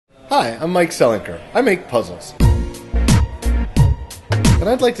Hi, I'm Mike Selinker. I make puzzles. And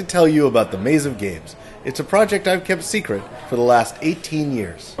I'd like to tell you about the Maze of Games. It's a project I've kept secret for the last 18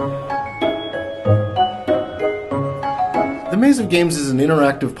 years. The Maze of Games is an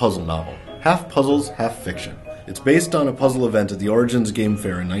interactive puzzle novel. Half puzzles, half fiction. It's based on a puzzle event at the Origins Game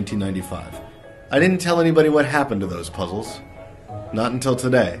Fair in 1995. I didn't tell anybody what happened to those puzzles. Not until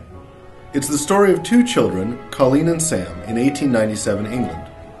today. It's the story of two children, Colleen and Sam, in 1897 England.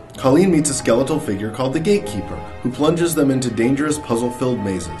 Colleen meets a skeletal figure called the Gatekeeper, who plunges them into dangerous puzzle-filled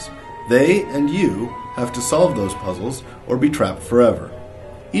mazes. They and you have to solve those puzzles or be trapped forever.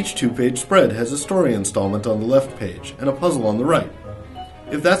 Each two-page spread has a story installment on the left page and a puzzle on the right.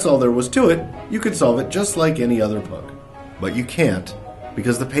 If that's all there was to it, you could solve it just like any other book. But you can't,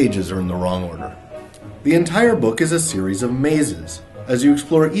 because the pages are in the wrong order. The entire book is a series of mazes. As you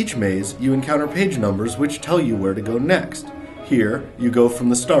explore each maze, you encounter page numbers which tell you where to go next. Here, you go from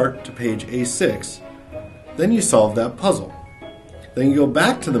the start to page A6. Then you solve that puzzle. Then you go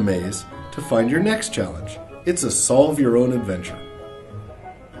back to the maze to find your next challenge. It's a solve-your-own adventure.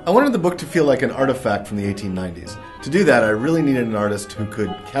 I wanted the book to feel like an artifact from the 1890s. To do that, I really needed an artist who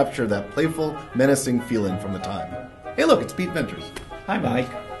could capture that playful, menacing feeling from the time. Hey look, it's Pete Venters. Hi, Mike.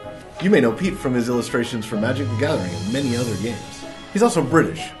 You may know Pete from his illustrations for Magic the Gathering and many other games. He's also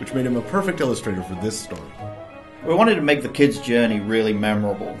British, which made him a perfect illustrator for this story. We wanted to make the kids' journey really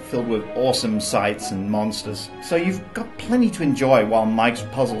memorable, filled with awesome sights and monsters, so you've got plenty to enjoy while Mike's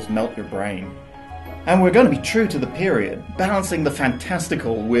puzzles melt your brain. And we're going to be true to the period, balancing the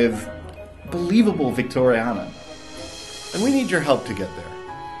fantastical with believable Victoriana. And we need your help to get there.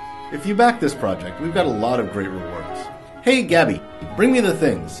 If you back this project, we've got a lot of great rewards. Hey, Gabby, bring me the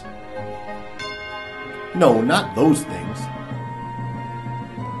things. No, not those things.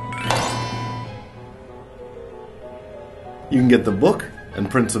 You can get the book and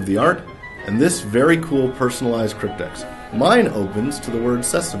prints of the art, and this very cool personalized cryptex. Mine opens to the word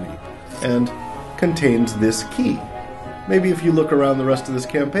sesame, and contains this key. Maybe if you look around the rest of this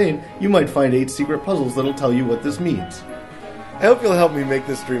campaign, you might find 8 secret puzzles that'll tell you what this means. I hope you'll help me make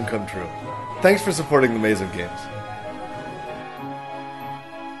this dream come true. Thanks for supporting the Maze of Games.